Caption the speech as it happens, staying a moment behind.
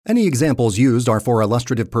Any examples used are for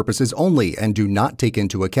illustrative purposes only and do not take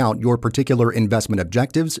into account your particular investment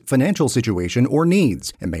objectives, financial situation, or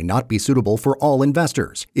needs, and may not be suitable for all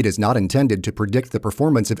investors. It is not intended to predict the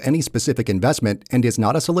performance of any specific investment and is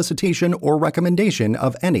not a solicitation or recommendation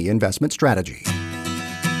of any investment strategy.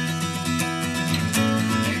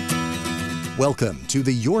 Welcome to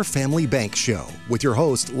the Your Family Bank Show with your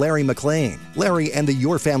host, Larry McClain. Larry and the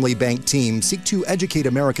Your Family Bank team seek to educate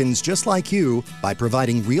Americans just like you by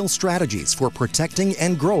providing real strategies for protecting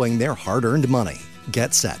and growing their hard-earned money.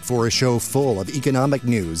 Get set for a show full of economic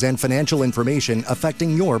news and financial information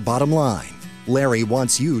affecting your bottom line. Larry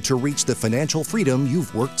wants you to reach the financial freedom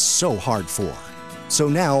you've worked so hard for. So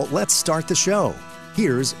now let's start the show.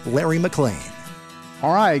 Here's Larry McClain.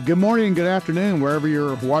 All right. Good morning and good afternoon, wherever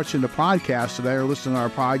you're watching the podcast today or listening to our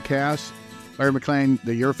podcast. Larry McClain,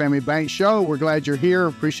 the Your Family Bank Show. We're glad you're here.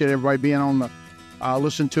 Appreciate everybody being on the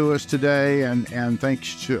listen to us today, and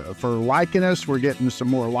thanks for liking us. We're getting some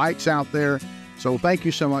more likes out there, so thank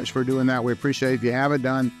you so much for doing that. We appreciate it. If you haven't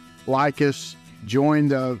done, like us, join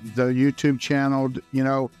the YouTube channel. You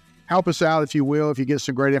know, help us out if you will. If you get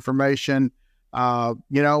some great information. Sign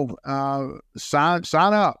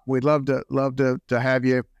up. We'd love to have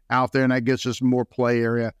you out there, and that gets us more play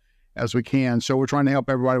area as we can. So we're trying to help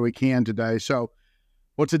everybody we can today. So,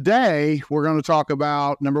 well, today we're going to talk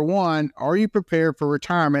about, number one, are you prepared for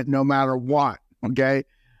retirement no matter what? Okay.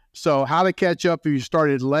 So how to catch up if you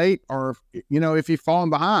started late or, if you've fallen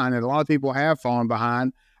behind, and a lot of people have fallen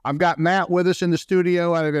behind. I've got Matt with us in the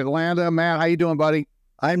studio out of Atlanta. Matt, how you doing, buddy?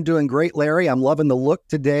 I'm doing great, Larry. I'm loving the look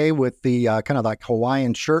today with the kind of like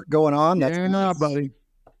Hawaiian shirt going on. That's nice, buddy.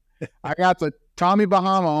 I got the Tommy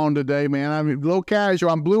Bahama on today, man. I'm a little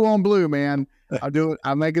casual. I'm blue on blue, man.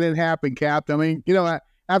 I'm making it happen, Cap. I mean,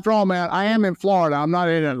 after all, man, I am in Florida. I'm not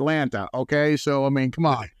in Atlanta. Okay, so I mean, come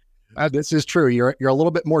on. This is true. You're a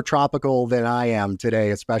little bit more tropical than I am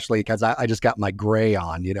today, especially because I just got my gray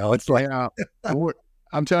on. It's like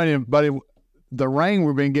I'm telling you, buddy. The rain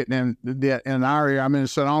we've been getting in our area, I'm in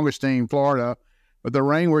St. Augustine, Florida, but the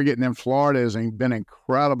rain we're getting in Florida has been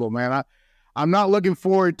incredible, man. I'm not looking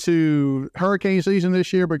forward to hurricane season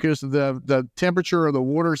this year because the temperature of the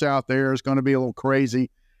waters out there is going to be a little crazy.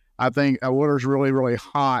 I think the water's really, really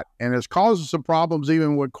hot, and it's causing some problems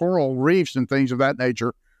even with coral reefs and things of that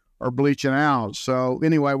nature are bleaching out. So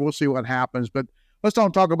anyway, we'll see what happens. But let's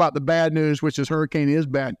don't talk about the bad news, which is hurricane is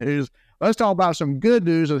bad news. Let's talk about some good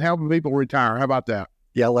news of helping people retire. How about that?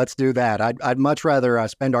 Yeah, let's do that. I'd much rather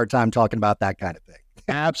spend our time talking about that kind of thing.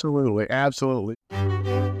 Absolutely. Absolutely.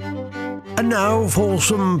 And now for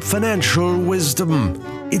some financial wisdom.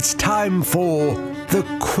 It's time for the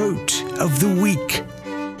quote of the week.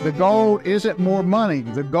 The goal isn't more money.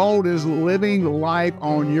 The goal is living life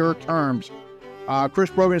on your terms.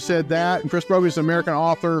 Chris Brogan said that. And Chris Brogan is an American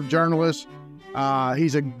author, journalist.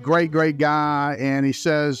 He's a great, great guy. And he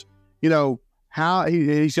says, how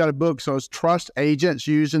he's got a book. So it's Trust Agents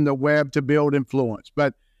Using the Web to Build Influence.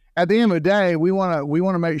 But at the end of the day, we want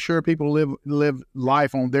to make sure people live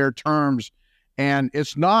life on their terms. And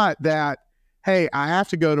it's not that, hey, I have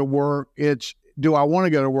to go to work. It's, do I want to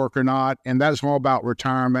go to work or not? And that's all about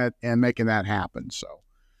retirement and making that happen. So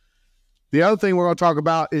the other thing we're going to talk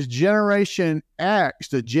about is Generation X,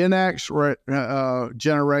 the Gen X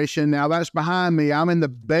generation. Now that's behind me. I'm in the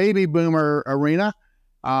baby boomer arena.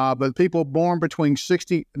 But people born between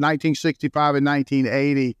 1965 and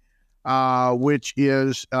 1980, which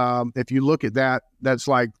is, if you look at that, that's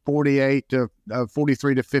like 43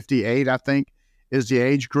 to 58, I think, is the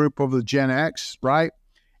age group of the Gen X, right?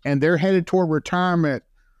 And they're headed toward retirement.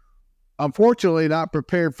 Unfortunately, not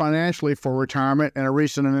prepared financially for retirement. In a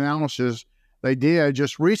recent analysis they did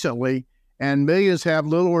just recently, and millions have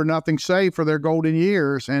little or nothing saved for their golden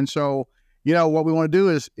years. And so, what we want to do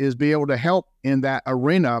is be able to help in that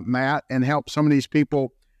arena, Matt, and help some of these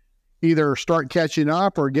people either start catching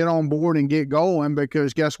up or get on board and get going.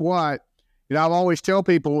 Because guess what? I've always tell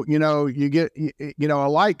people, you get, a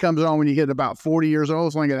light comes on when you hit about 40 years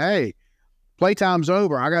old, thinking, hey, playtime's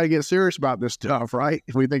over. I got to get serious about this stuff, right?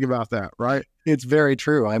 If we think about that, right? It's very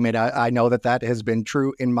true. I mean, I know that has been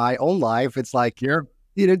true in my own life. It's like,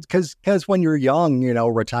 because when you're young,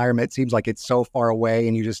 retirement seems like it's so far away,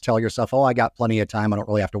 and you just tell yourself, oh, I got plenty of time. I don't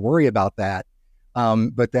really have to worry about that.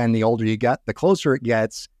 But then the older you get, the closer it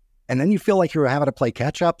gets. And then you feel like you're having to play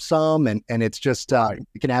catch up some, and it's just,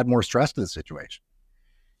 it can add more stress to the situation.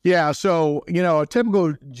 Yeah. So, a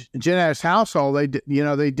typical Gen X household, they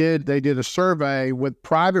did a survey with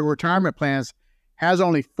private retirement plans, has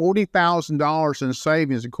only $40,000 in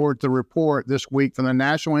savings, according to the report this week from the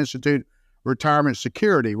National Institute of Retirement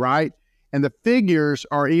Security, right? And the figures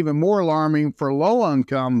are even more alarming for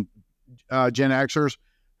low-income Gen Xers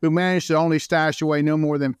who manage to only stash away no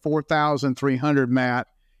more than $4,300, Matt,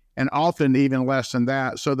 and often even less than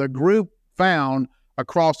that. So the group found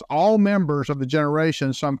across all members of the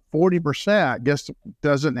generation, some 40% just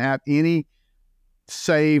doesn't have any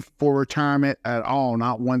save for retirement at all,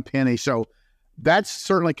 not one penny. So that's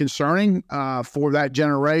certainly concerning for that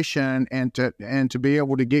generation, and to be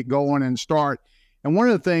able to get going and start. And one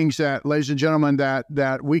of the things that, ladies and gentlemen,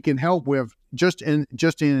 that we can help with just in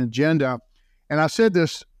agenda, and I said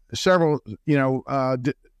this several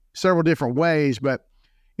different ways, but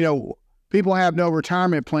people have no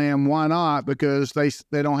retirement plan. Why not? Because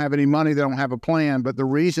they don't have any money, they don't have a plan. But the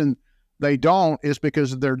reason they don't is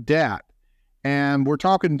because of their debt. And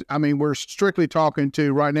we're strictly talking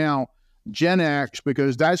to right now Gen X,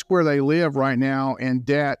 because that's where they live right now, in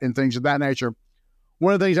debt and things of that nature.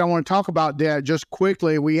 One of the things I want to talk about debt just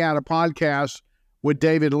quickly, we had a podcast with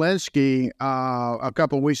David Linsky a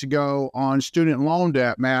couple of weeks ago on student loan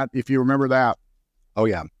debt, Matt, if you remember that. Oh,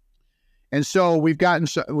 yeah. And so we've gotten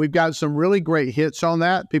some really great hits on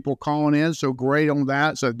that, people calling in, so great on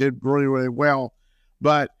that. So it did really, really well.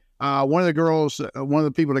 But one of the girls, one of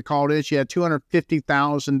the people that called in, she had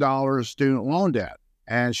 $250,000 student loan debt,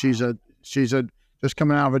 and she's just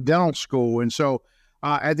coming out of a dental school. And so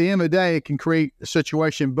at the end of the day, it can create a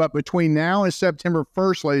situation. But between now and September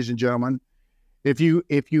 1st, ladies and gentlemen, if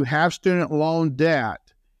you have student loan debt,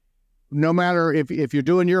 no matter if you're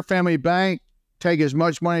doing your family bank, take as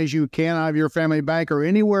much money as you can out of your family bank or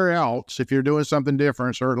anywhere else if you're doing something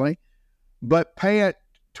different, certainly, but pay it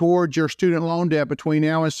towards your student loan debt between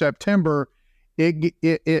now and September. It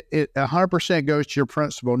 100% goes to your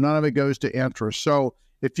principal. None of it goes to interest. So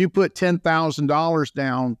if you put $10,000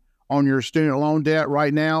 down on your student loan debt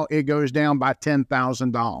right now, it goes down by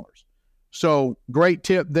 $10,000. So great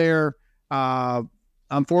tip there.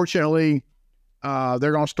 Unfortunately, they're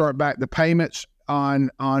going to start back the payments on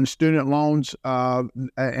student loans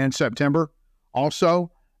in September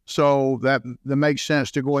also. So that makes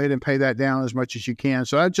sense to go ahead and pay that down as much as you can.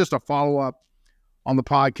 So that's just a follow-up on the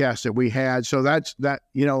podcast that we had. So that's that,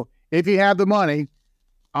 if you have the money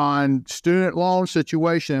on student loan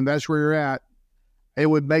situation, and that's where you're at, it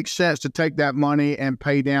would make sense to take that money and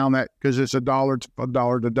pay down that, because it's a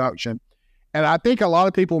dollar deduction. And I think a lot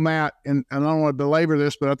of people, Matt, and I don't want to belabor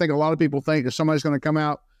this, but I think a lot of people think that somebody's going to come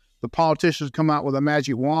out, the politicians come out with a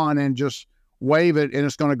magic wand and just wave it and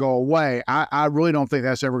it's going to go away. I really don't think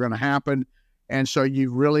that's ever going to happen. And so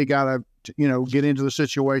you've really got to, get into the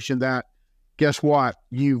situation that, guess what?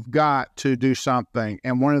 You've got to do something.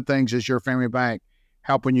 And one of the things is your family bank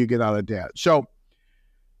helping you get out of debt. So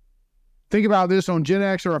think about this. On Gen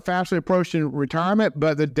X are fastly approaching retirement,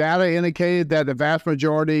 but the data indicated that the vast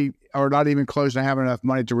majority are not even close to having enough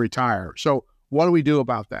money to retire. So what do we do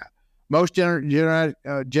about that? Most Gen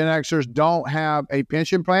Xers don't have a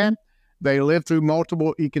pension plan. They live through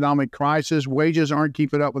multiple economic crises. Wages aren't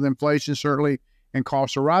keeping up with inflation, certainly, and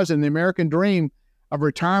costs are rising. The American dream of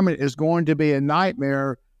retirement is going to be a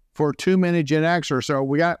nightmare for too many Gen Xers. So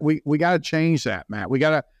we got to change that, Matt. We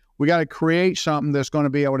got to create something that's going to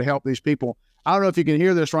be able to help these people. I don't know if you can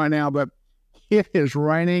hear this right now, but it is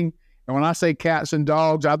raining. And when I say cats and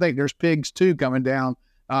dogs, I think there's pigs too coming down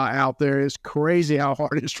out there. It's crazy how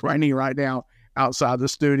hard it's raining right now outside the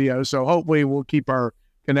studio. So hopefully we'll keep our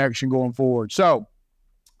connection going forward. So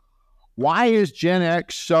why is Gen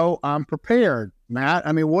X so unprepared, Matt?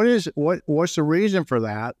 I mean, what's the reason for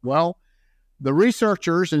that? Well, the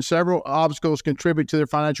researchers and several obstacles contribute to their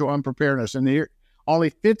financial unpreparedness. And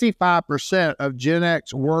only 55% of Gen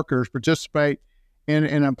X workers participate in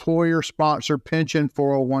an employer-sponsored pension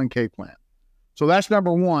 401k plan. So that's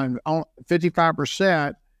number one.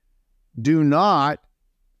 55% do not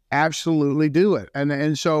absolutely do it.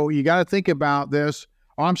 And so you got to think about this.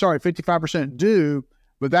 55% do,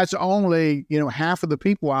 but that's only, half of the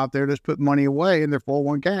people out there that's put money away in their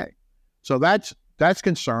 401k. So that's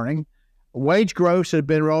concerning. Wage growth has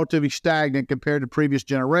been relatively stagnant compared to previous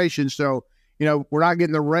generations. So, we're not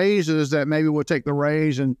getting the raises that maybe we'll take the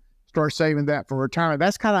raise and start saving that for retirement.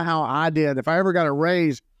 That's kind of how I did. If I ever got a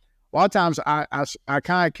raise, a lot of times I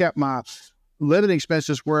kind of kept my living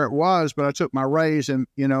expenses where it was, but I took my raise and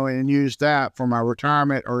used that for my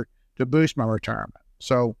retirement or to boost my retirement.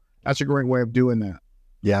 So that's a great way of doing that.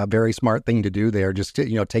 Yeah, very smart thing to do there. Just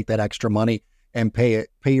to, take that extra money and pay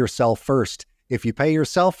yourself first. If you pay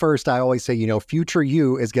yourself first, I always say, future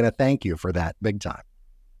you is going to thank you for that big time.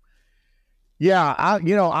 Yeah,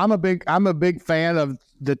 I'm a big fan of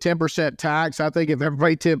the 10% tax. I think if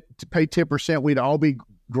everybody paid 10%, we'd all be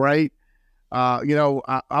great.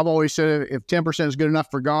 I've always said if 10% is good enough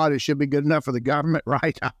for God, it should be good enough for the government,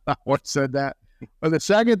 right? I always said that. But the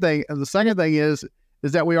second thing is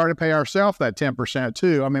that we are to pay ourselves that 10%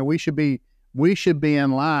 too. I mean, we should be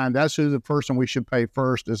in line. That's who the person we should pay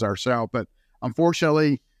first is ourselves. But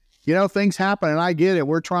unfortunately, things happen, and I get it.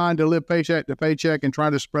 We're trying to live paycheck to paycheck and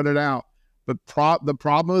trying to spread it out. But the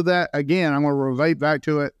problem with that, again, I'm going to relate back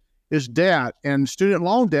to it, is debt. And student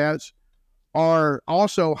loan debts are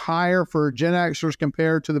also higher for Gen Xers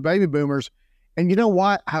compared to the baby boomers. And you know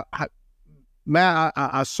what, Matt,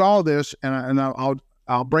 I saw this, and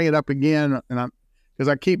I'll bring it up again, and because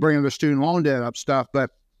I keep bringing the student loan debt up stuff, but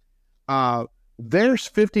there's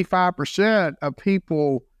 55% of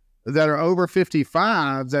people that are over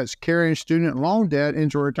 55 that's carrying student loan debt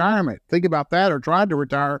into retirement. Think about that, or tried to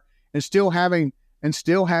retire and still having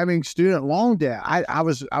student loan debt. I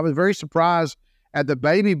was very surprised at the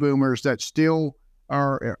baby boomers that still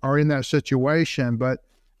are in that situation. But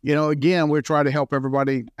again, we're trying to help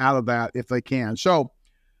everybody out of that if they can. So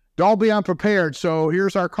don't be unprepared. So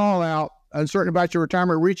here's our call out. Uncertain about your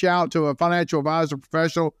retirement, reach out to a financial advisor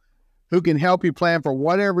professional who can help you plan for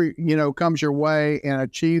whatever comes your way and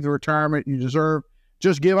achieve the retirement you deserve.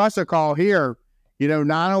 Just give us a call here,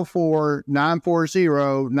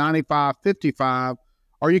 904-940-9555,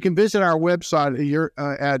 or you can visit our website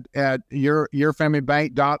at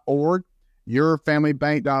yourfamilybank.org,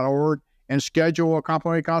 yourfamilybank.org, and schedule a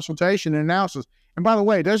complimentary consultation and analysis. And by the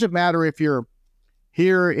way, it doesn't matter if you're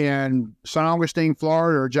here in St. Augustine,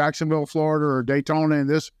 Florida, or Jacksonville, Florida, or Daytona in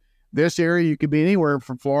this area. You could be anywhere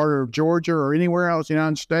from Florida or Georgia or anywhere else in the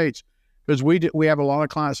United States, because we have a lot of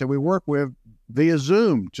clients that we work with via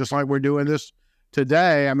Zoom, just like we're doing this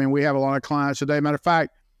today. I mean, we have a lot of clients today. Matter of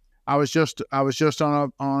fact, I was just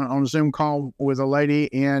on a Zoom call with a lady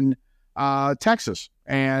in Texas,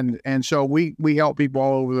 and so we help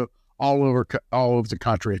people all over the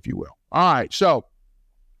country, if you will. All right, so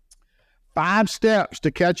 5 steps to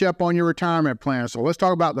catch up on your retirement plan. So let's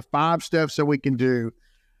talk about the 5 steps that we can do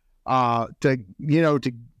to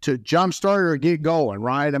jumpstart or get going,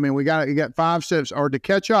 right? I mean, you got 5 steps or to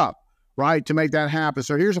catch up, right, to make that happen.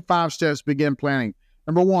 So here's the 5 steps to begin planning.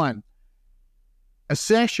 Number 1,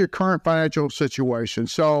 assess your current financial situation.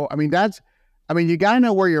 So, you got to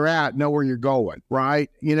know where you're at, know where you're going, right?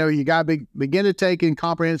 You got to begin to take a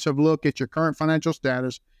comprehensive look at your current financial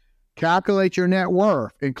status. Calculate your net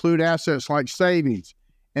worth, include assets like savings,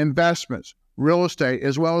 investments, real estate,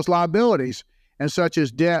 as well as liabilities, and such as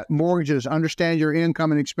debt, mortgages. Understand your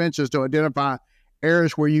income and expenses to identify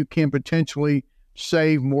areas where you can potentially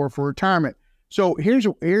save more for retirement. So here's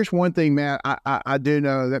one thing, Matt. I do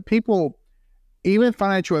know that people, even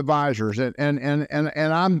financial advisors, and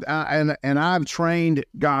I've trained,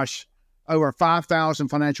 over 5,000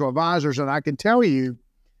 financial advisors, and I can tell you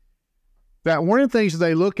that one of the things that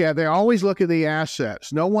they look at, they always look at the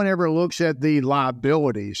assets. No one ever looks at the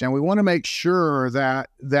liabilities. And we want to make sure that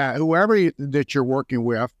whoever that you're working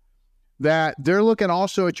with, that they're looking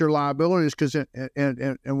also at your liabilities, because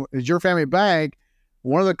as Your Family Bank,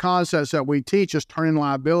 one of the concepts that we teach is turning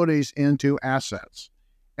liabilities into assets.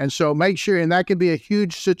 And so make sure, and that can be a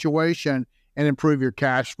huge situation and improve your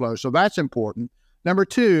cash flow. So that's important. Number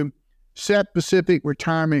 2, set specific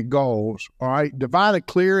retirement goals. All right. Divide a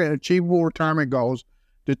clear and achievable retirement goals.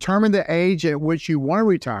 Determine the age at which you want to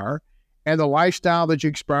retire and the lifestyle that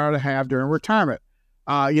you aspire to have during retirement.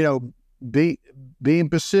 Being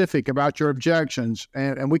specific about your objections,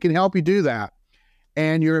 and we can help you do that.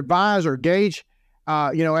 And your advisor,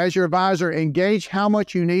 as your advisor, engage how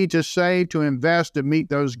much you need to save to invest to meet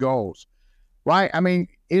those goals. Right. I mean,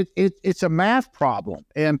 it's a math problem,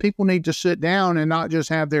 and people need to sit down and not just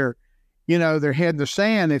have their head in the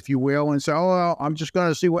sand, if you will, and say, "Oh, well, I'm just going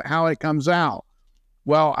to see how it comes out."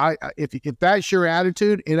 Well, if that's your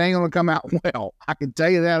attitude, it ain't going to come out well. I can tell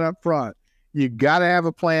you that up front. You got to have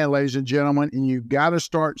a plan, ladies and gentlemen, and you got to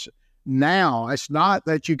start now. It's not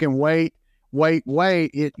that you can wait.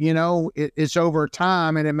 It's over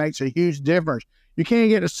time, and it makes a huge difference. You can't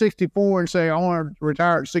get to 64 and say, "I want to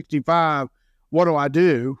retire at 65. What do I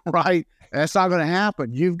do?" Right? That's not going to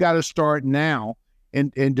happen. You've got to start now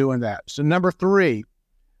in doing that. So number 3,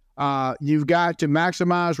 you've got to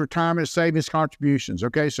maximize retirement savings contributions.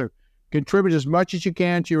 Okay, so contribute as much as you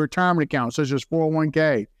can to your retirement account, such as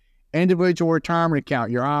 401k, individual retirement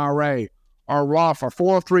account, your IRA, or Roth, or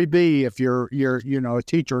 403b if you're a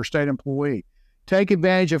teacher or state employee. Take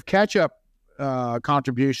advantage of catch-up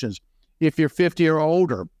contributions if you're 50 or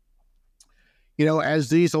older. As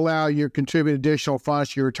these allow you to contribute additional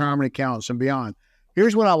funds to your retirement accounts and beyond.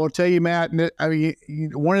 Here's what I will tell you, Matt. I mean,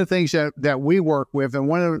 one of the things that we work with, and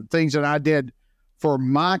one of the things that I did for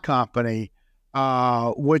my company,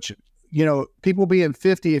 which, people being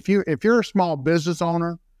 50, if you're a small business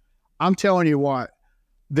owner, I'm telling you what,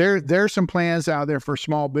 there's some plans out there for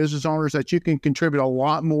small business owners that you can contribute a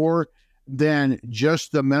lot more than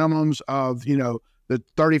just the minimums of, the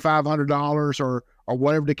 $3,500 or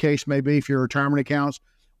whatever the case may be for your retirement accounts.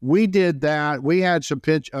 We did that. We had some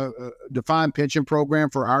defined pension program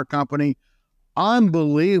for our company.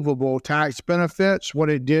 Unbelievable tax benefits, what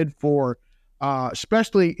it did for,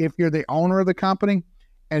 especially if you're the owner of the company,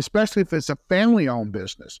 and especially if it's a family-owned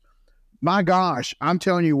business. My gosh, I'm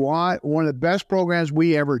telling you what, one of the best programs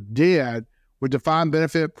we ever did with defined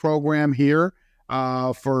benefit program here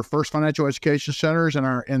for First Financial Education Centers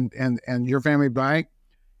and Your Family Bank.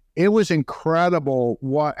 It was incredible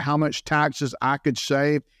how much taxes I could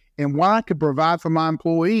save and what I could provide for my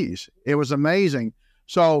employees. It was amazing.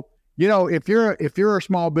 So, if you're a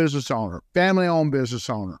small business owner, family-owned business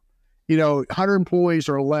owner, 100 employees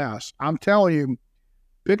or less, I'm telling you,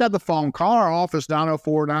 pick up the phone, call our office,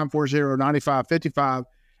 904-940-9555,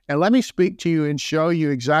 and let me speak to you and show you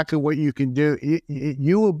exactly what you can do.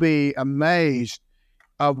 You will be amazed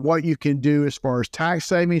of what you can do as far as tax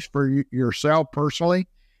savings for yourself personally,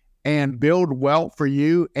 and build wealth for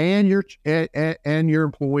you and your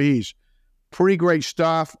employees. Pretty great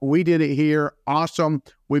stuff. We did it here. Awesome.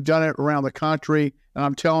 We've done it around the country. And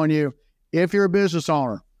I'm telling you, if you're a business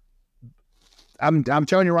owner, I'm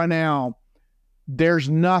telling you right now, there's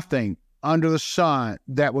nothing under the sun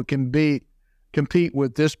that would compete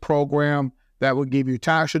with this program that would give you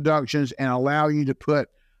tax deductions and allow you to put,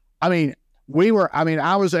 I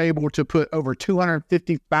was able to put over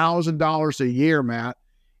 $250,000 a year, Matt,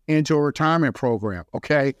 into a retirement program.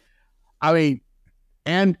 Okay. And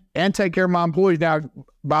take care of my employees. Now,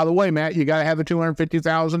 by the way, Matt, you got to have the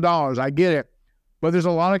 $250,000. I get it. But there's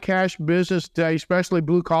a lot of cash business today, especially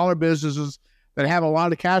blue collar businesses that have a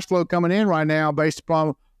lot of cash flow coming in right now based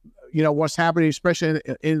upon, what's happening, especially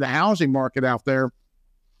in the housing market out there.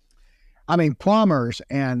 Plumbers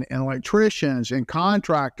and electricians and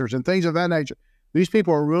contractors and things of that nature. These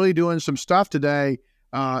people are really doing some stuff today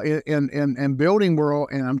in building world,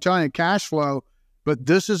 and I'm telling you, cash flow, but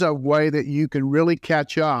this is a way that you can really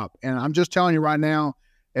catch up. And I'm just telling you right now,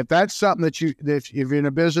 if that's something that if you're in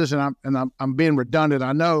a business, and I'm being redundant,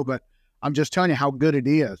 I know, but I'm just telling you how good it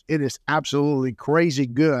is. It is absolutely crazy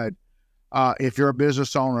good if you're a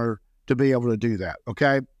business owner to be able to do that.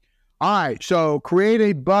 Okay. All right. So create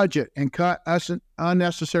a budget and cut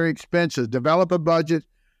unnecessary expenses. Develop a budget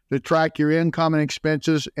to track your income and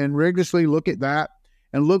expenses, and rigorously look at that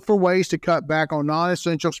and look for ways to cut back on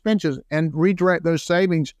non-essential expenses and redirect those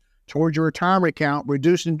savings towards your retirement account.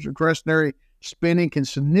 Reducing discretionary spending can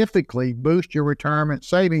significantly boost your retirement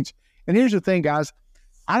savings. And here's the thing, guys.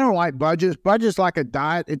 I don't like budgets. Budget's like a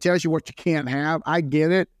diet. It tells you what you can't have. I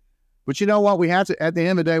get it. But you know what? We have to, at the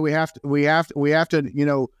end of the day, we have to,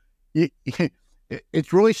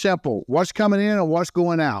 it's really simple. What's coming in and what's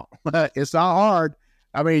going out. It's not hard.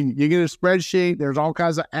 You get a spreadsheet. There's all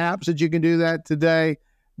kinds of apps that you can do that today,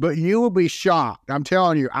 but you will be shocked. I'm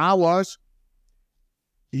telling you,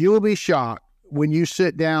 you will be shocked when you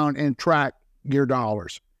sit down and track your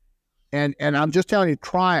dollars. And I'm just telling you,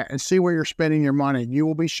 try it and see where you're spending your money. You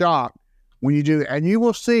will be shocked when you do that. And you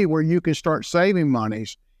will see where you can start saving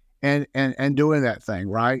monies and doing that thing,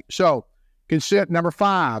 right? So consider number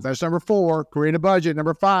 5. That's number 4, create a budget.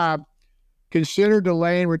 Number 5, consider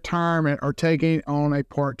delaying retirement or taking on a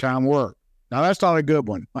part-time work. Now, that's not a good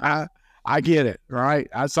one. I get it, right?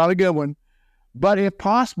 That's not a good one. But if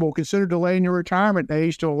possible, consider delaying your retirement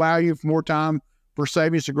age to allow you more time for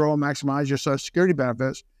savings to grow and maximize your Social Security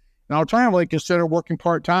benefits. And alternatively, consider working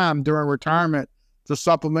part-time during retirement to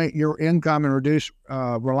supplement your income and reduce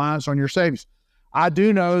reliance on your savings. I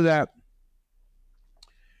do know that,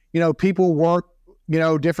 people work,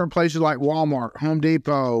 different places like Walmart, Home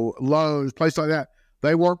Depot, Lowe's, places like that.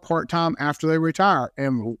 They work part-time after they retire.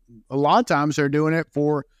 And a lot of times they're doing it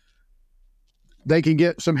they can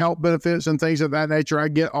get some health benefits and things of that nature. I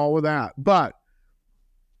get all of that. But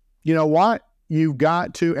you know what? You've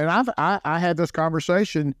got to, and I had this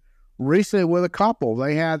conversation recently with a couple.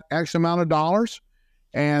 They had X amount of dollars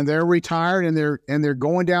and they're retired and they're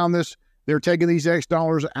going down this, they're taking these X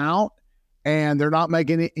dollars out and they're not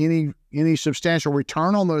making any substantial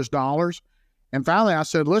return on those dollars. And finally I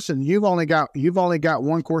said, listen, you've only got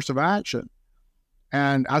one course of action.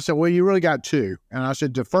 And I said, well, you really got 2. And I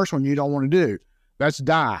said, the first one you don't want to do. That's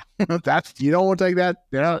die. You don't want to take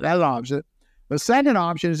that option. The second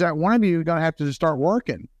option is that one of you is going to have to start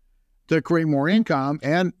working to create more income.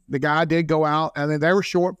 And the guy did go out and then they were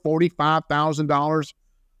short $45,000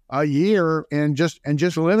 a year in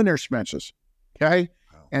just living expenses. Okay.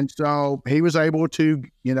 Wow. And so he was able to,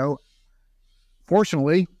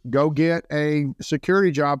 fortunately, go get a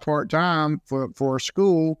security job part-time for a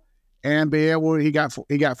school and be able, he got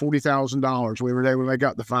 $40,000. We were able to make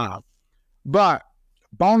up the 5. But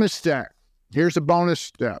bonus step, here's a bonus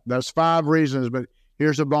step. That's 5 reasons, but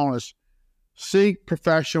here's a bonus. Seek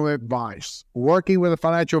professional advice. Working with a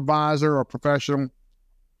financial advisor or professional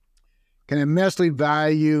can immensely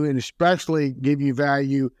value and especially give you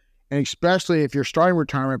value, and especially if you're starting a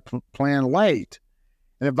retirement plan late.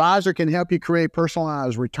 An advisor can help you create a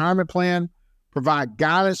personalized retirement plan, provide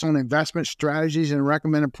guidance on investment strategies, and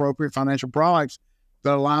recommend appropriate financial products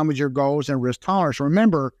that align with your goals and risk tolerance.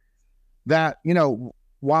 Remember that,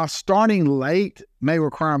 while starting late may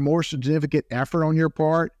require more significant effort on your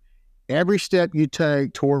part, every step you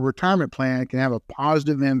take toward a retirement plan can have a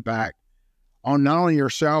positive impact on not only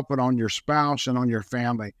yourself, but on your spouse and on your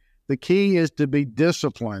family. The key is to be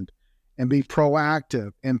disciplined and be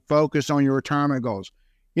proactive and focus on your retirement goals.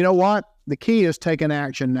 You know what? The key is taking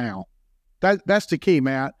action now. That's the key,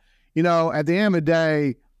 Matt. At the end of the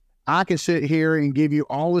day, I can sit here and give you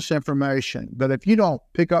all this information, but if you don't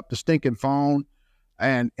pick up the stinking phone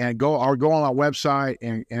and go on our website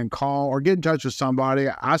and call or get in touch with somebody,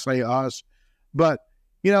 I say us, but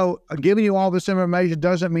giving you all this information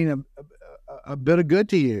doesn't mean a bit of good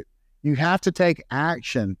to you. You have to take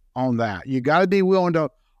action on that. You got to be willing to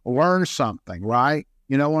learn something, right?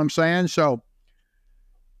 You know what I'm saying? So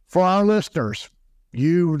for our listeners,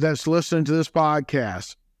 you that's listening to this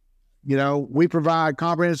podcast, we provide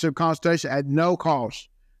comprehensive consultation at no cost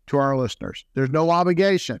to our listeners. There's no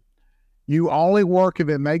obligation. You only work if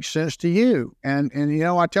it makes sense to you. And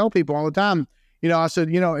I tell people all the time, I said,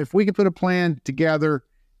 if we can put a plan together,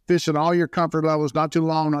 fits in all your comfort levels, not too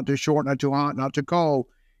long, not too short, not too hot, not too cold.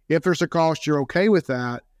 If there's a cost, you're okay with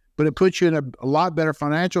that, but it puts you in a lot better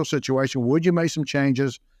financial situation. Would you make some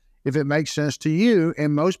changes if it makes sense to you?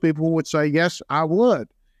 And most people would say, yes, I would.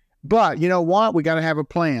 But you know what? We got to have a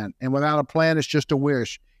plan. And without a plan, it's just a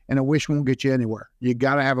wish. And a wish won't get you anywhere. You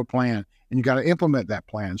got to have a plan, and you got to implement that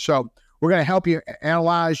plan. So we're going to help you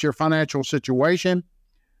analyze your financial situation.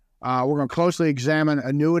 We're going to closely examine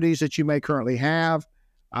annuities that you may currently have.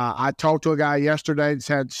 I talked to a guy yesterday that's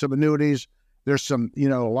had some annuities. There's some, a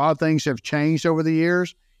lot of things have changed over the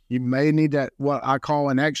years. You may need that, what I call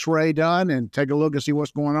an x-ray done, and take a look and see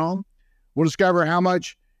what's going on. We'll discover how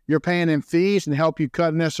much you're paying in fees and help you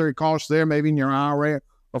cut necessary costs there, maybe in your IRA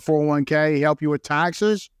or 401k, help you with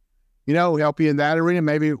taxes, help you in that arena.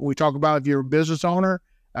 Maybe we talk about if you're a business owner,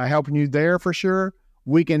 helping you there for sure.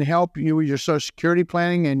 We can help you with your Social Security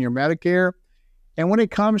planning and your Medicare. And when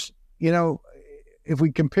it comes, if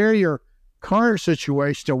we compare your current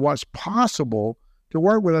situation to what's possible to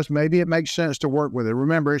work with us, maybe it makes sense to work with it.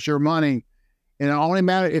 Remember, it's your money, and it only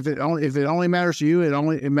matters if it only matters to you.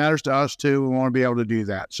 It matters to us too. We want to be able to do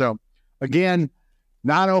that. So, again,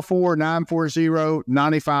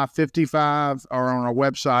 904-940-9555, or on our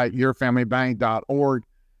website, yourfamilybank.org.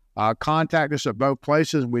 Contact us at both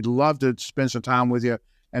places. We'd love to spend some time with you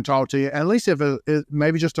and talk to you. At least if it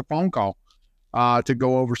maybe just a phone call to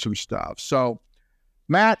go over some stuff. So,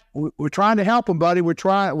 Matt, we're trying to help them, buddy. We're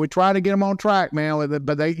trying to get them on track, man.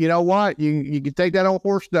 But they, you know what? You can take that old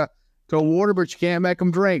horse to water, but you can't make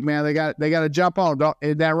them drink, man. They got to jump on.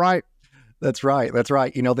 Isn't that right? That's right. That's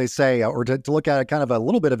right. They say, or to look at it kind of a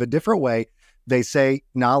little bit of a different way, they say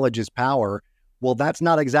knowledge is power. Well, that's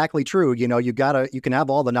not exactly true. You can have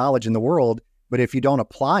all the knowledge in the world, but if you don't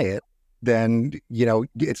apply it, then,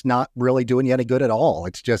 it's not really doing you any good at all.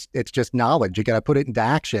 It's just knowledge. You got to put it into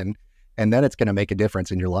action, and then it's going to make a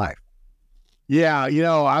difference in your life. Yeah.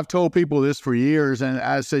 I've told people this for years, and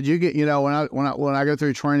I said, you get, when I go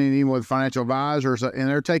through training, even with financial advisors, and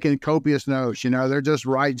they're taking copious notes, they're just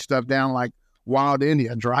writing stuff down like wild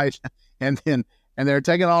Indians, right? And they're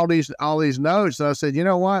taking all these notes. So I said, you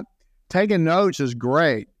know what? Taking notes is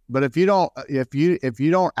great, but if you don't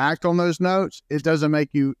act on those notes, it doesn't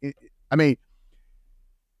make you. I mean,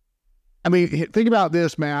 think about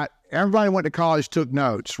this, Matt. Everybody went to college, took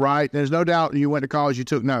notes, right? There's no doubt you went to college, you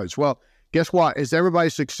took notes. Well, guess what? Is everybody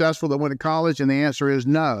successful that went to college? And the answer is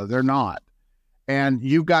no, they're not. And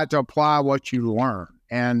you've got to apply what you learn.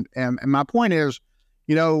 And my point is,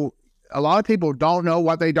 a lot of people don't know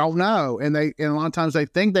what they don't know, and a lot of times they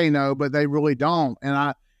think they know, but they really don't.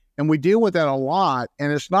 And we deal with that a lot.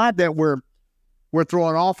 And it's not that we're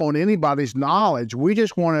throwing off on anybody's knowledge. We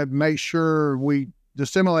just want to make sure we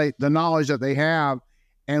disseminate the knowledge that they have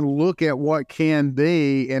and look at what can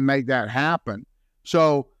be and make that happen.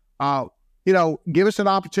 So, give us an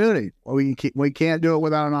opportunity. We can't do it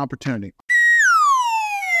without an opportunity.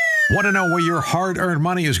 Want to know where your hard-earned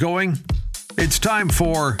money is going? It's time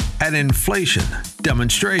for an inflation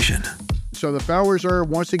demonstration. So the Federal Reserve,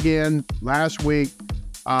 once again, last week,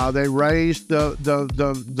 they raised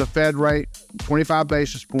the Fed rate 25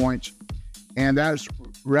 basis points, and that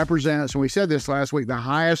represents, and we said this last week, the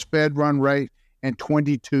highest Fed run rate in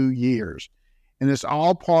 22 years. And it's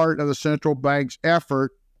all part of the central bank's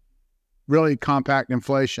effort, really compact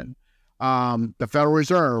inflation. The Federal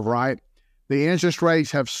Reserve, right? The interest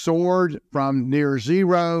rates have soared from near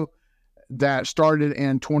zero that started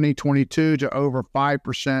in 2022 to over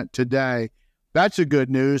 5% today. That's the good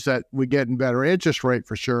news, that we're getting better interest rate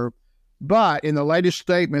for sure. But in the latest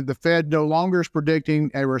statement, the Fed no longer is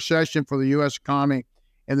predicting a recession for the U.S. economy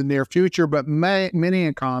in the near future, but many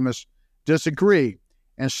economists disagree,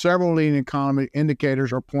 and several leading economic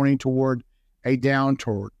indicators are pointing toward a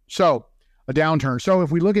downturn. So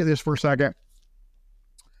if we look at this for a second,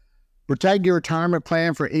 protect your retirement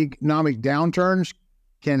plan for economic downturns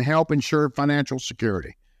can help ensure financial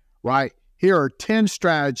security, right? Here are 10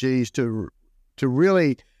 strategies to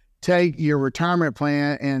really take your retirement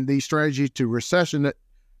plan and these strategies to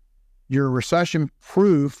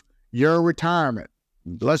recession-proof your retirement.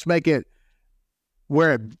 Let's make it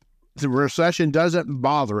where the recession doesn't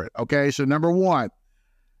bother it, okay? So number one,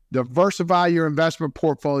 diversify your investment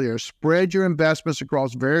portfolio. Spread your investments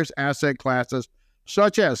across various asset classes,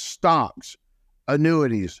 such as stocks,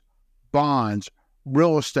 annuities, bonds,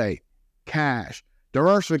 real estate, cash.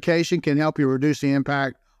 Diversification can help you reduce the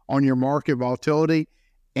impact on your market volatility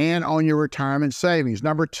and on your retirement savings.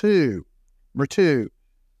 Number two,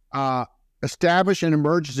 establish an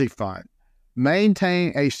emergency fund.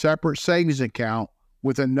 Maintain a separate savings account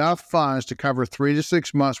with enough funds to cover 3 to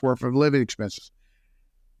 6 months worth of living expenses.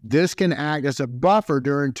 This can act as a buffer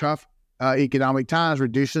during tough economic times,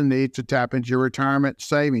 reducing the need to tap into your retirement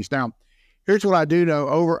savings. Now, here's what I do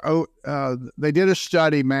know. They did a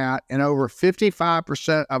study, Matt, and over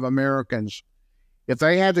 55% of Americans, if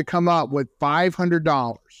they had to come up with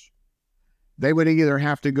 $500, they would either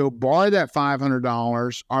have to go borrow that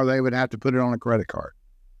 $500 or they would have to put it on a credit card.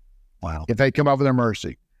 Wow. If they come up with an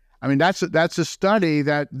emergency. I mean, that's a study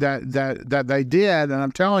that they did, and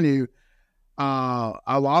I'm telling you,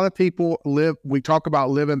 a lot of people we talk about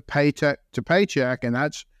living paycheck to paycheck, and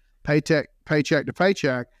that's paycheck to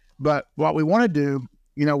paycheck. But what we want to do,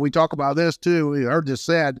 we talk about this too. We heard this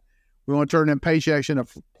said, we want to turn in paychecks into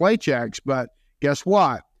paychecks, but guess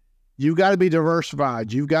what? You've got to be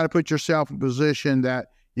diversified. You've got to put yourself in a position that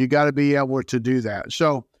you got to be able to do that.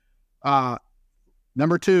 So,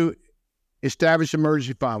 number two, establish an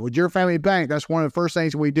emergency fund. With your family bank, that's one of the first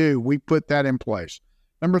things we do. We put that in place.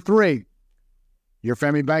 Number three, your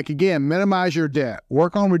family bank, again, minimize your debt.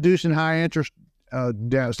 Work on reducing high interest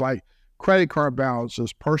debts like credit card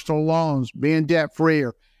balances, personal loans, being debt-free,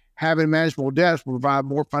 or having manageable debts will provide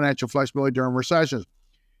more financial flexibility during recessions.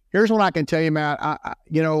 Here's what I can tell you, Matt.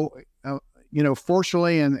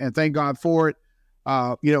 Fortunately, and thank God for it,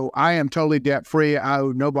 I am totally debt-free. I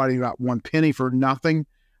owe nobody about one penny for nothing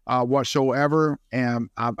whatsoever, and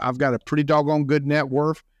I've got a pretty doggone good net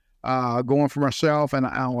worth going for myself, and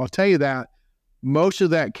I'll tell you that most of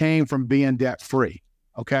that came from being debt-free,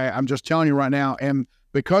 okay? I'm just telling you right now, and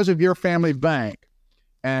because of your family bank,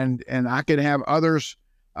 and I could have others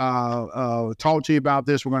talk to you about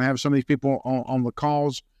this. We're going to have some of these people on the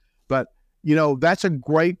calls, but that's a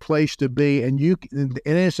great place to be, and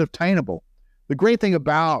it's obtainable. The great thing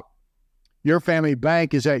about your family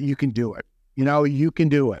bank is that you can do it. You can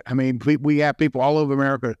do it. I mean, we have people all over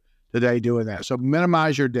America today doing that. So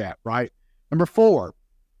minimize your debt, right? Number four,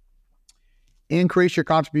 increase your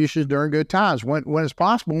contributions during good times. When it's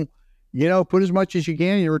possible, put as much as you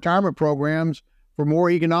can in your retirement programs for more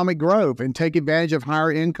economic growth, and take advantage of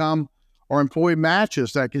higher income or employee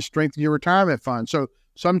matches that can strengthen your retirement fund. So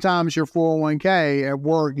sometimes your 401k at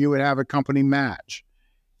work, you would have a company match.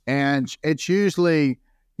 And it's usually,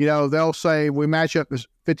 they'll say we match up to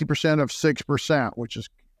 50% of 6%, which is,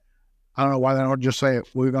 I don't know why they don't just say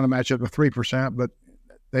we're going to match up to 3%, but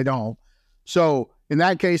they don't. So in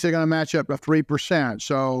that case, they're going to match up to 3%.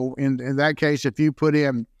 So in that case, if you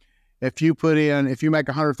make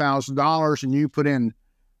 $100,000 and you put in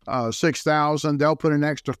 $6,000, they'll put an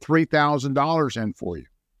extra $3,000 in for you.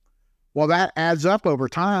 Well, that adds up over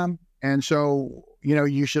time. And so,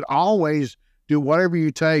 you should always do whatever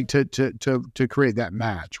you take to create that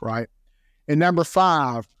match, right? And number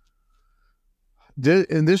five,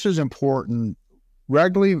 and this is important,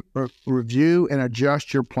 regularly review and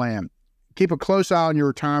adjust your plan. Keep a close eye on your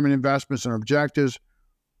retirement investments and objectives.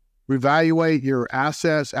 Reevaluate your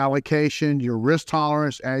assets allocation, your risk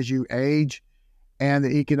tolerance as you age, and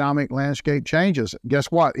the economic landscape changes. Guess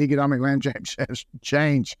what? Economic landscape has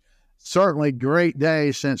changed certainly great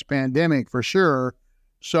days since pandemic for sure.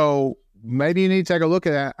 So maybe you need to take a look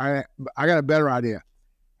at that. I got a better idea.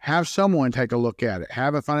 Have someone take a look at it.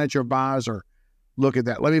 Have a financial advisor look at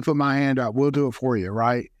that. Let me put my hand up. We'll do it for you,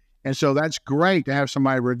 right? And so that's great to have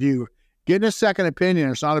somebody review. Getting a second opinion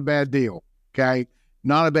is not a bad deal, okay?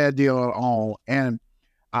 Not a bad deal at all. And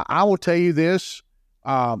I will tell you this,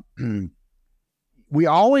 we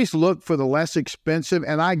always look for the less expensive,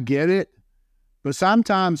 and I get it, but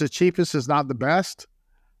sometimes the cheapest is not the best.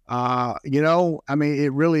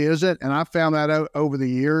 It really isn't. And I found that over the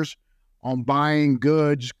years on buying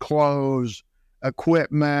goods, clothes,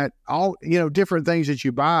 equipment, all, different things that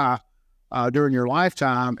you buy during your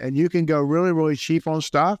lifetime. And you can go really, really cheap on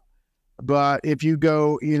stuff. But if you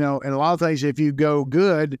go, and a lot of things, if you go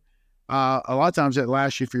good, a lot of times it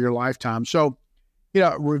lasts you for your lifetime. So,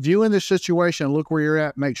 reviewing the situation, look where you're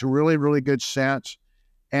at makes really, really good sense.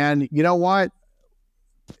 And you know what?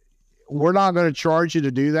 We're not going to charge you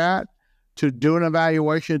to do that, to do an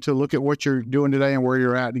evaluation, to look at what you're doing today and where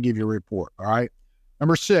you're at, and give you a report. All right.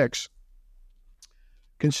 Number 6,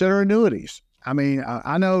 consider annuities. I mean,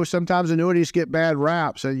 I know sometimes annuities get bad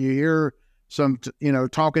raps, and you hear some,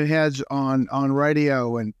 talking heads on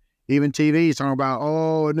radio and even TV talking about,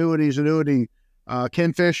 annuity,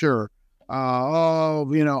 Ken Fisher, all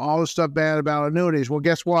the stuff bad about annuities. Well,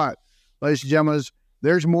 guess what, ladies and gentlemen,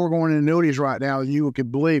 there's more going in annuities right now than you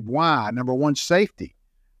could believe. Why? Number one, safety,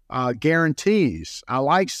 guarantees. I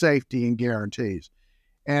like safety and guarantees.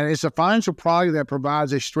 And it's a financial product that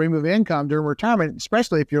provides a stream of income during retirement,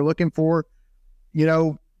 especially if you're looking for,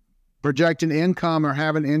 projecting income or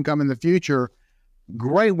having income in the future.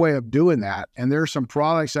 Great way of doing that. And there's some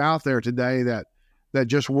products out there today that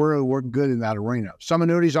just really work good in that arena. Some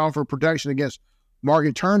annuities offer protection against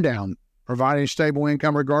market turndown, providing stable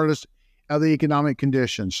income regardless of the economic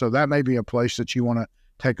conditions. So that may be a place that you want to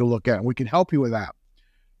take a look at, and we can help you with that.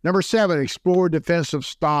 Number 7, explore defensive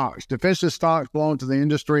stocks. Defensive stocks belong to the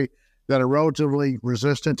industry that are relatively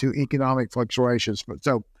resistant to economic fluctuations.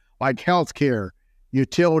 So like healthcare,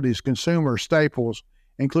 utilities, consumer staples,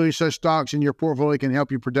 including such stocks in your portfolio can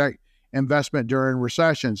help you protect investment during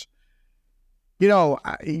recessions. We're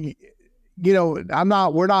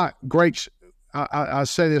not great. I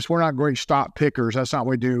say this, we're not great stock pickers. That's not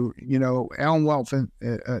what we do. Elm Wealth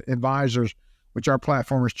Advisors, which our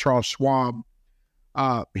platform is Charles Schwab,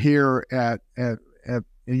 here at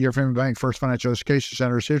Your Family Bank First Financial Education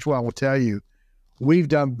Centers. Here's what I will tell you. We've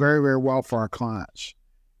done very, very well for our clients.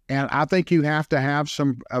 And I think you have to have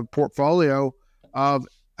a portfolio of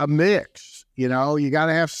a mix. You got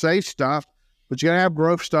to have safe stuff, but you got to have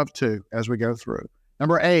growth stuff too as we go through.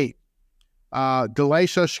 Number 8, delay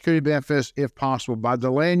Social Security benefits if possible. By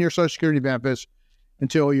delaying your Social Security benefits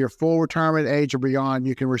until your full retirement age or beyond,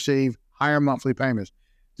 you can receive higher monthly payments.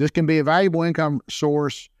 This can be a valuable income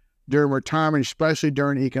source during retirement, especially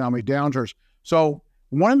during economic downturns. So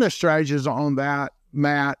one of the strategies on that,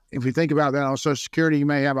 Matt, if you think about that on Social Security, you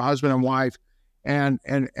may have a husband and wife, and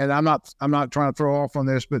I'm not trying to throw off on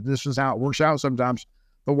this, but this is how it works out sometimes.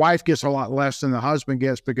 The wife gets a lot less than the husband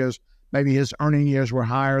gets because maybe his earning years were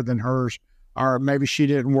higher than hers, or maybe she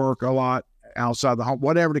didn't work a lot outside the home,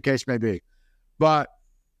 whatever the case may be.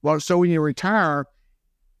 So when you retire,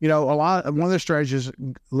 one of the strategies,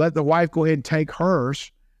 let the wife go ahead and take hers,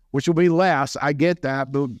 which will be less. I get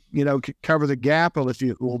that, but cover the gap a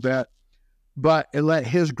little bit. But it let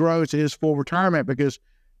his grow to his full retirement, because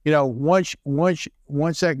once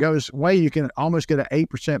that goes away, you can almost get an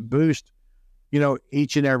 8% boost,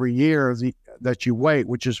 each and every year that you wait,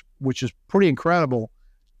 which is pretty incredible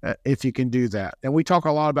if you can do that. And we talk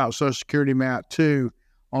a lot about Social Security, Matt, too,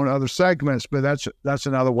 on other segments, but that's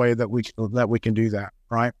another way that we can do that,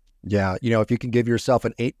 right? Yeah, if you can give yourself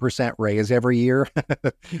an 8% raise every year,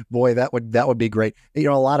 boy, that would be great. A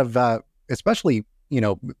lot of especially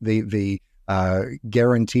the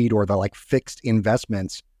guaranteed or the fixed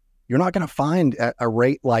investments, you're not going to find a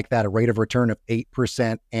rate like that, a rate of return of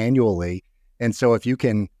 8% annually. And so if you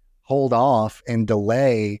can hold off and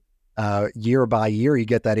delay year by year, you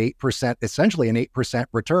get that 8%, essentially an 8%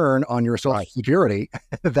 return on your Social Security,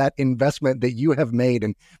 that investment that you have made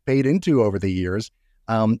and paid into over the years.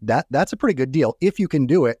 That's a pretty good deal if you can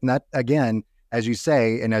do it. And that, again, as you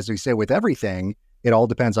say, and as we say with everything, it all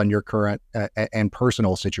depends on your current and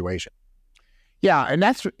personal situation. Yeah. And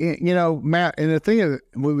that's, Matt, and the thing is,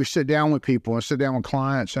 when we sit down with people and sit down with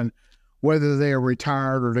clients, and whether they are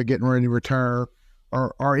retired or they're getting ready to retire,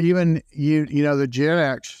 or even, the Gen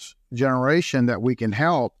X generation that we can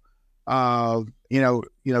help,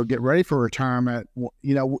 get ready for retirement.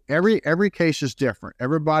 Every case is different.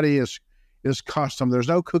 Everybody is custom. There's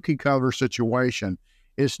no cookie cutter situation.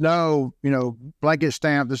 It's no, blanket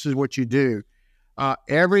stamp. This is what you do.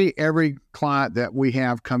 Every client that we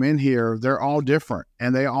have come in here, they're all different,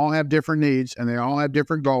 and they all have different needs, and they all have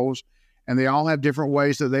different goals, and they all have different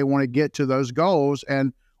ways that they want to get to those goals.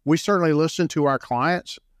 And we certainly listen to our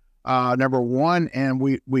clients, number one, and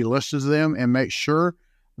we listen to them and make sure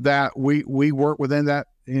that we work within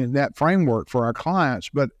that framework for our clients.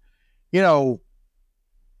 But can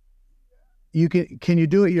you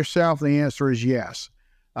do it yourself? The answer is yes.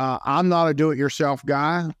 I'm not a do-it-yourself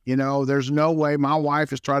guy. There's no way. My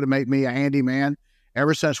wife has tried to make me a handyman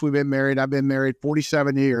ever since we've been married. I've been married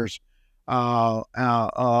 47 years, and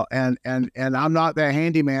I'm not that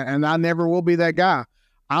handyman, and I never will be that guy.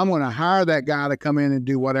 I'm going to hire that guy to come in and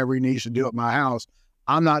do whatever he needs to do at my house.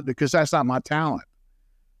 I'm not, because that's not my talent.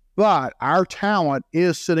 But our talent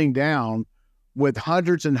is sitting down with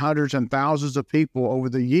hundreds and hundreds and thousands of people over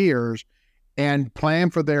the years and plan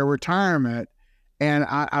for their retirement. And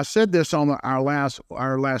I said this on our last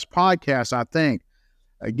podcast, I think.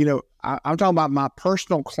 I'm talking about my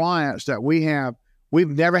personal clients that we have.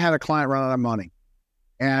 We've never had a client run out of money.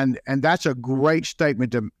 And that's a great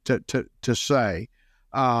statement to say,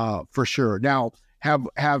 for sure. Now,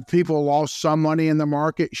 have people lost some money in the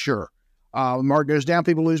market? Sure. The market goes down,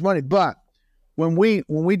 people lose money. But when we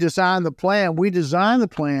design the plan,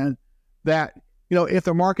 that, if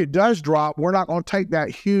the market does drop, we're not going to take that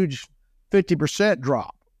huge 50%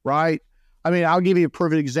 drop, right? I mean, I'll give you a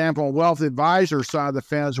perfect example. On Wealth Advisor side of the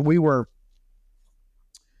fence, we were,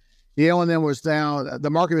 and was down, the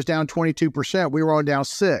market was down 22%. We were only down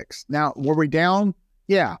 6%. Now, were we down?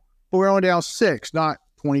 Yeah, but we're only down 6%, not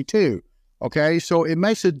 22. Okay, so it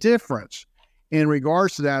makes a difference in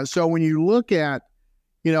regards to that. So when you look at,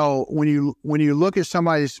 when you look at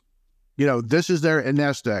somebody's, this is their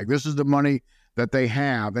nest egg, this is the money that they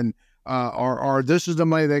have, and or this is the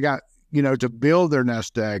money they got, to build their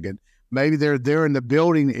nest egg, and maybe they're in the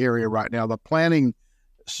building area right now, the planting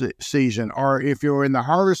season, or if you're in the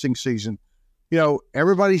harvesting season,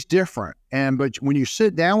 everybody's different. But when you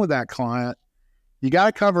sit down with that client, you got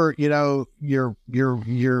to cover, your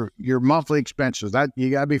monthly expenses. That you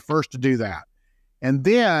got to be first to do that. And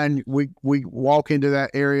then we walk into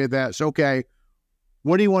that area that's okay.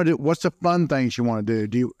 What do you want to do? What's the fun things you want to do?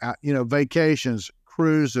 Do you, vacations,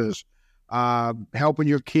 cruises, helping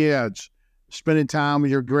your kids, spending time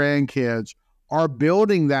with your grandkids, or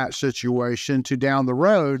building that situation to down the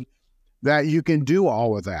road that you can do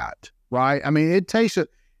all of that, right? I mean,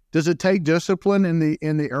 does it take discipline in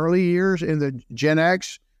the early years, in the Gen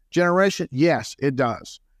X generation? Yes, it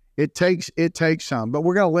does. It takes some, but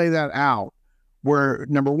we're going to lay that out where,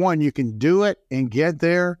 number one, you can do it and get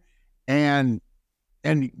there. And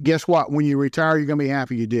guess what? When you retire, you're going to be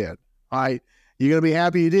happy you did, right? You're going to be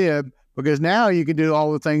happy you did, because now you can do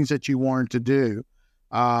all the things that you wanted to do.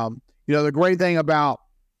 The great thing about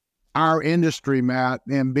our industry, Matt,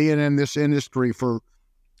 and being in this industry for,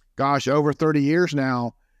 over 30 years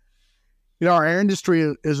now, our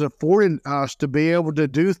industry is affording us to be able to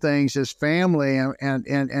do things as family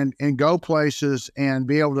and go places and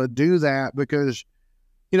be able to do that because,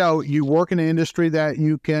 you work in an industry that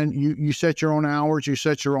you set your own hours, you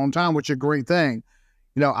set your own time, which is a great thing.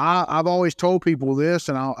 I've always told people this,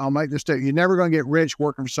 and I'll make this statement: you're never going to get rich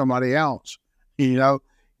working for somebody else. If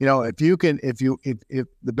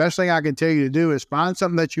the best thing I can tell you to do is find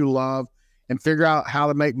something that you love and figure out how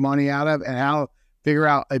to make money out of, and how to figure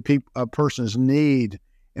out a person's need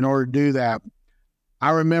in order to do that.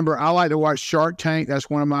 I remember I like to watch Shark Tank. That's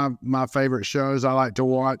one of my favorite shows I like to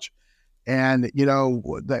watch. And,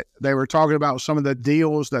 they were talking about some of the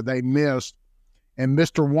deals that they missed. And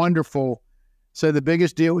Mr. Wonderful said the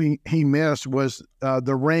biggest deal he missed was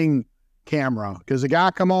the Ring camera, because the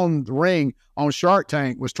guy come on the Ring on Shark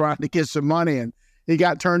Tank was trying to get some money, and he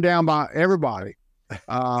got turned down by everybody.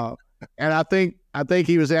 And I think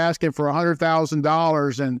he was asking for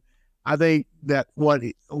 $100,000, and I think that what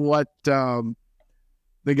the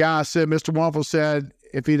guy said, Mr. Wonderful said,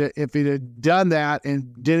 if he'd have done that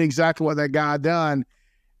and did exactly what that guy done,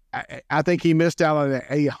 I think he missed out on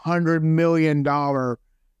a $100 million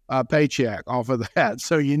paycheck off of that.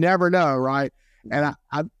 So you never know, right? And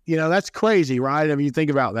I that's crazy, right? I mean, you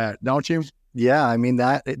think about that, don't you? Yeah, I mean,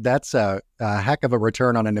 that's a heck of a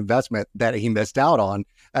return on an investment that he missed out on.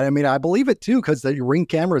 And I mean, I believe it too, because the Ring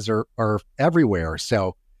cameras are everywhere.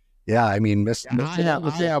 So yeah, I mean, I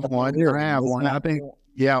have one. I think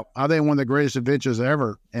one of the greatest adventures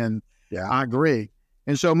ever. And yeah, I agree.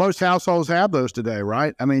 And so most households have those today,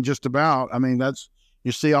 right? I mean, just about. I mean,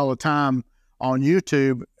 you see all the time on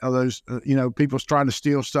YouTube, those, people trying to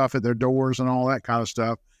steal stuff at their doors and all that kind of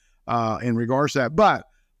stuff in regards to that. But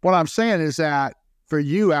what I'm saying is that for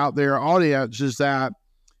you out there, audience, is that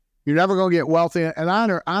you're never going to get wealthy. And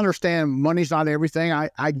I understand money's not everything.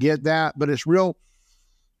 I get that, but it's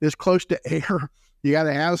close to air. You got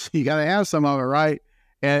to have some of it, right?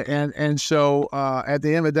 And so at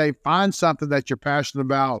the end of the day, find something that you're passionate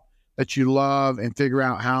about, that you love, and figure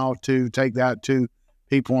out how to take that to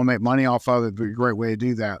people and make money off of it. It'd be a great way to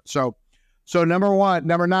do that. So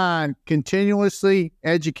number 9, continuously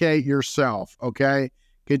educate yourself. Okay,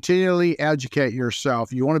 continually educate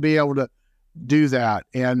yourself. You want to be able to do that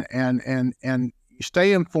and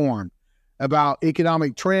stay informed about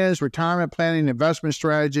economic trends, retirement planning, investment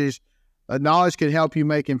strategies. Knowledge can help you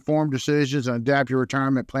make informed decisions and adapt your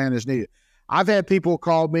retirement plan as needed. I've had people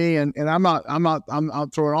call me, and I'm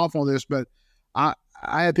throwing off on this, but I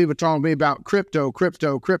had people talking to me about crypto,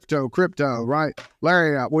 right?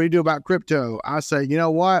 Larry, what do you do about crypto? I say, you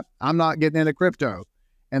know what? I'm not getting into crypto.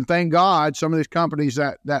 And thank God some of these companies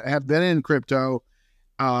that have been in crypto,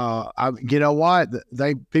 you know what?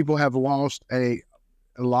 People have lost a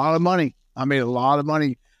lot of money. I mean, a lot of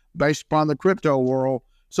money based upon the crypto world.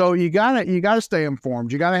 So you gotta stay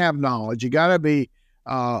informed. You gotta have knowledge. You gotta be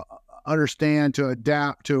understand to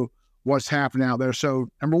adapt to what's happening out there. So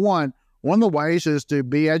number one of the ways is to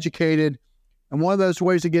be educated. And one of those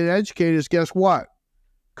ways to get educated is, guess what?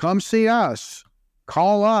 Come see us.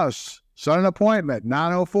 Call us. Set an appointment,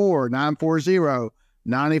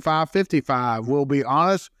 904-940-9555. We'll be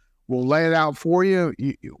honest. We'll lay it out for you.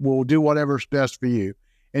 We'll do whatever's best for you.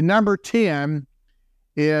 And number 10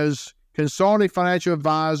 is consult a financial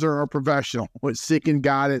advisor or professional. With seeking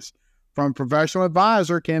guidance from a professional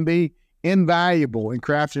advisor can be invaluable in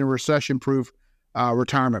crafting a recession-proof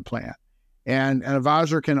retirement plan. And an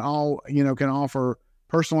advisor can offer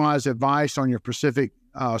personalized advice on your specific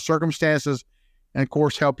circumstances, and of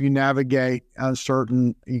course help you navigate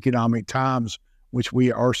uncertain economic times, which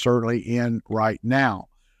we are certainly in right now.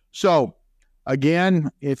 So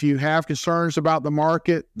again, if you have concerns about the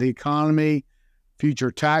market, the economy,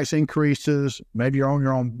 future tax increases, maybe you own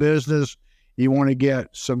your own business, you want to get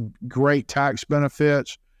some great tax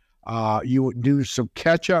benefits, you would do some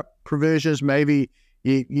catch-up provisions, maybe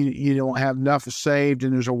you don't have enough saved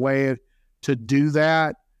and there's a way to do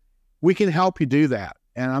that, we can help you do that.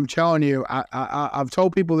 And I'm telling you, I've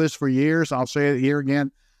told people this for years. I'll say it here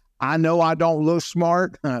again. I know I don't look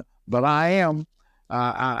smart, but I am.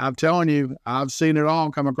 I'm telling you, I've seen it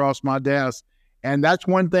all come across my desk. And that's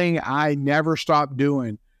one thing I never stop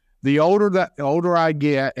doing. The older I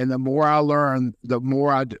get and the more I learn, the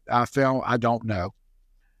more I feel I don't know.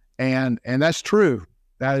 And that's true.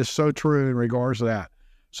 That is so true in regards to that.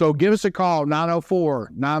 So give us a call,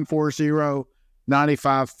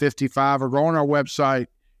 904-940-9555, or go on our website,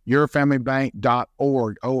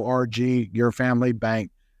 yourfamilybank.org, O-R-G,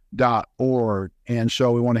 yourfamilybank.org. And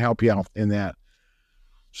so we want to help you out in that.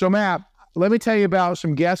 So Matt, let me tell you about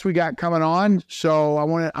some guests we got coming on. So I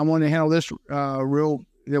want to handle this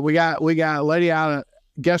we got a lady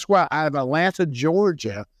guess what? Out of Atlanta,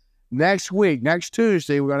 Georgia. Next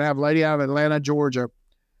Tuesday, we're going to have a lady out of Atlanta, Georgia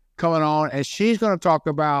coming on, and she's going to talk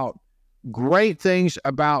about great things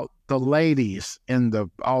about the ladies in the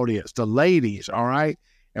audience, the ladies, all right?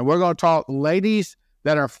 And we're going to talk ladies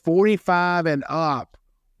that are 45 and up,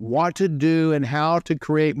 what to do and how to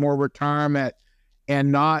create more retirement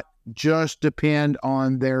and not just depend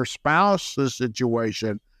on their spouse's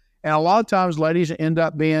situation. And a lot of times ladies end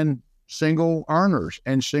up being single earners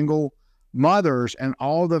and single mothers, and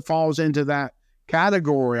all that falls into that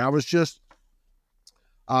category. I was just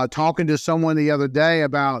talking to someone the other day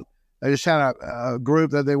about, they just had a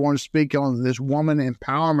group that they want to speak on, this woman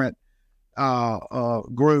empowerment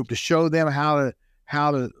group, to show them how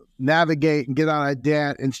to navigate and get out of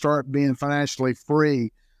debt and start being financially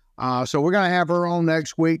free. So we're going to have her on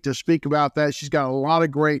next week to speak about that. She's got a lot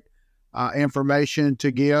of great information to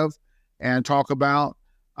give and talk about.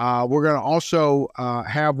 We're going to also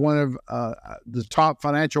have one of the top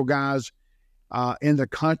financial guys in the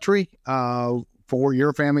country for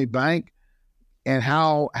Your Family Bank, and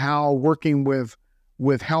how working with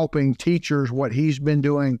helping teachers, what he's been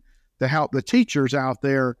doing to help the teachers out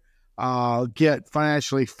there get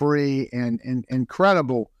financially free, and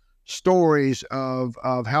incredible stories of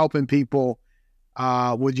helping people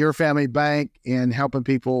with Your Family Bank and helping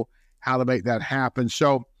people how to make that happen.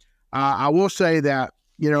 So I will say that,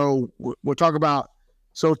 we'll talk about,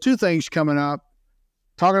 so two things coming up,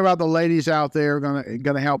 talking about the ladies out there,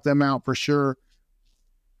 gonna help them out for sure.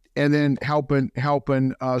 And then helping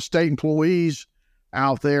state employees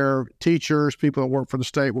out there, teachers, people that work for the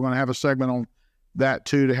state. We're going to have a segment on that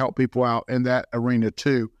too, to help people out in that arena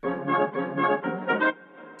too.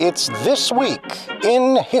 It's This Week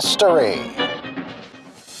in History.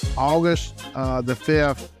 August the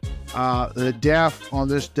 5th, the death on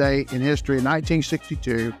this date in history in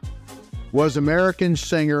 1962 was American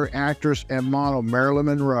singer, actress, and model Marilyn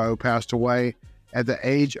Monroe passed away at the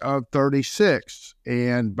age of 36.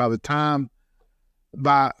 And by the time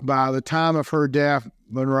of her death,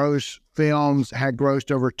 Monroe's films had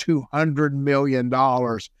grossed over $200 million.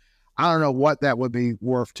 I don't know what that would be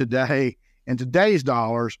worth today in today's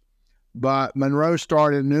dollars, but Monroe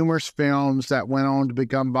starred in numerous films that went on to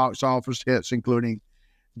become box office hits, including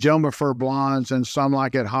Joan Preferred Blondes and Some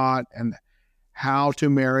Like It Hot and How to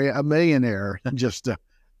Marry a Millionaire, just to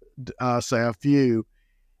say a few.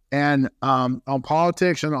 And on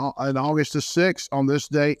politics, on August the 6th, on this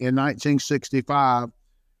date in 1965,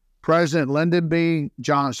 President Lyndon B.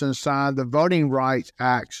 Johnson signed the Voting Rights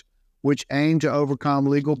Act, which aimed to overcome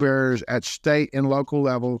legal barriers at state and local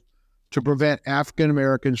level to prevent African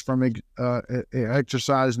Americans from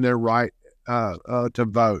exercising their right to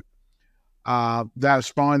vote. That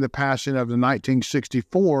spawned the passing of the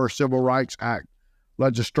 1964 Civil Rights Act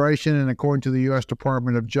legislation, and according to the U.S.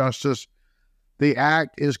 Department of Justice, the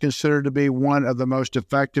act is considered to be one of the most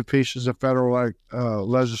effective pieces of federal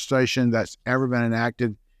legislation that's ever been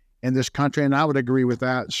enacted in this country, and I would agree with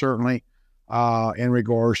that, certainly, in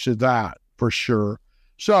regards to that, for sure.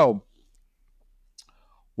 So,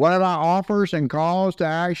 what are our offers and calls to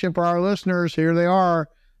action for our listeners? Here they are.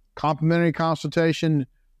 Complimentary consultation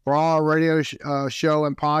for all our radio show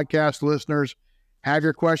and podcast listeners. Have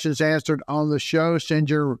your questions answered on the show. Send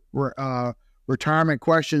your retirement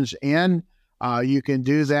questions in. You can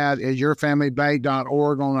do that at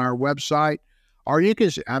yourfamilybank.org on our website. Or you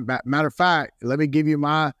can, matter of fact, let me give you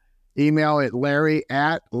my email at Larry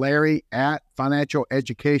at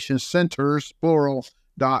financialeducationcenters,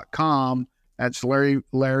 plural.com. That's Larry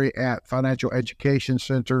at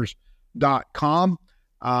financialeducationcenters.com.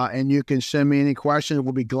 And you can send me any questions.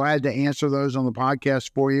 We'll be glad to answer those on the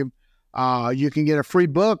podcast for you. You can get a free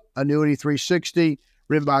book, Annuity 360,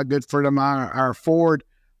 written by a good friend of mine, our Ford.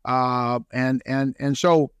 And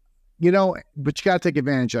so, but you got to take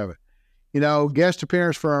advantage of it. Guest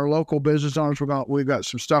appearance for our local business owners. We've got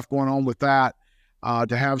some stuff going on with that,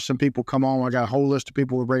 to have some people come on. I got a whole list of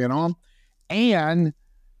people we're bringing on, and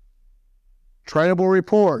tradable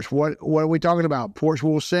reports. What are we talking about? Reports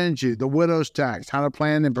we'll send you. The widow's tax, how to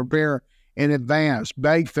plan and prepare in advance.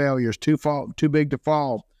 Bank failures, too big to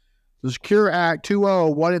fall. The Secure Act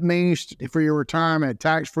 2.0, what it means for your retirement,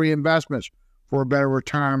 tax-free investments for a better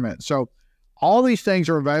retirement. So all these things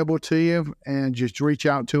are available to you, and just reach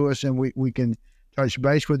out to us, and we can touch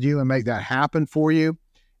base with you and make that happen for you,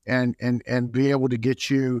 and be able to get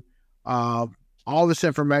you all this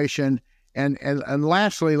information. And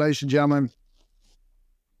lastly, ladies and gentlemen,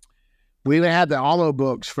 we had the auto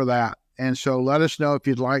books for that, and so let us know if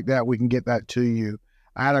you'd like that. We can get that to you.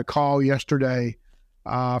 I had a call yesterday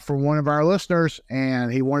from one of our listeners,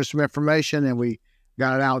 and he wanted some information, and we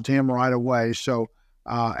got it out to him right away. So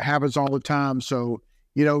it happens all the time. So,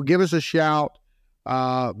 give us a shout.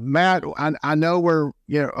 Matt, I know we're,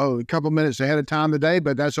 a couple minutes ahead of time today,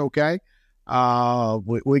 but that's okay.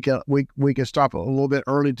 We can stop a little bit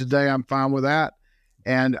early today. I'm fine with that.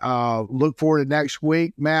 And look forward to next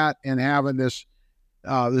week, Matt, and having this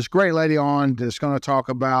great lady on that's going to talk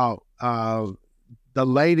about the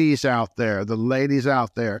ladies out there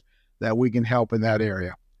that we can help in that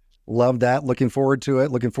area. Love that. Looking forward to it.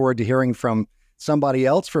 Looking forward to hearing from somebody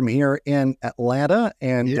else from here in Atlanta,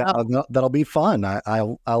 and that'll be fun.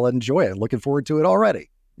 I'll enjoy it. Looking forward to it already.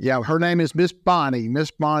 Yeah, her name is Miss Bonnie. Miss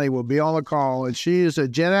Bonnie will be on the call, and she is a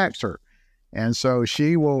Gen Xer. And so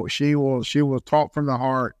she will talk from the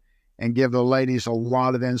heart and give the ladies a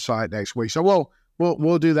lot of insight next week. So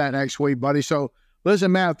we'll do that next week, buddy. So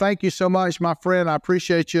listen, Matt, thank you so much, my friend. I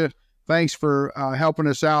appreciate you. Thanks for helping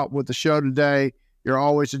us out with the show today. You're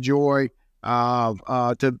always a joy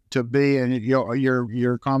to be, and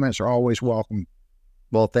your comments are always welcome.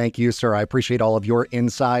 Well, thank you, sir. I appreciate all of your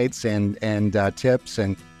insights and tips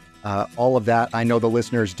and all of that. I know the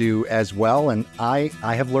listeners do as well, and I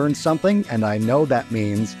have learned something, and I know that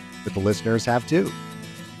means that the listeners have too.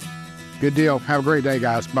 Good deal. Have a great day,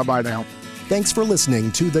 guys. Bye-bye now. Thanks for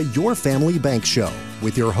listening to the Your Family Bank Show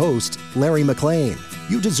with your host, Larry McLean.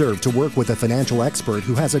 You deserve to work with a financial expert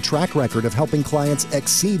who has a track record of helping clients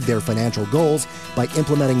exceed their financial goals by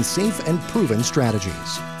implementing safe and proven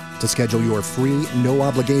strategies. To schedule your free,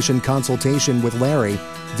 no-obligation consultation with Larry,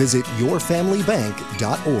 visit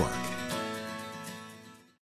yourfamilybank.org.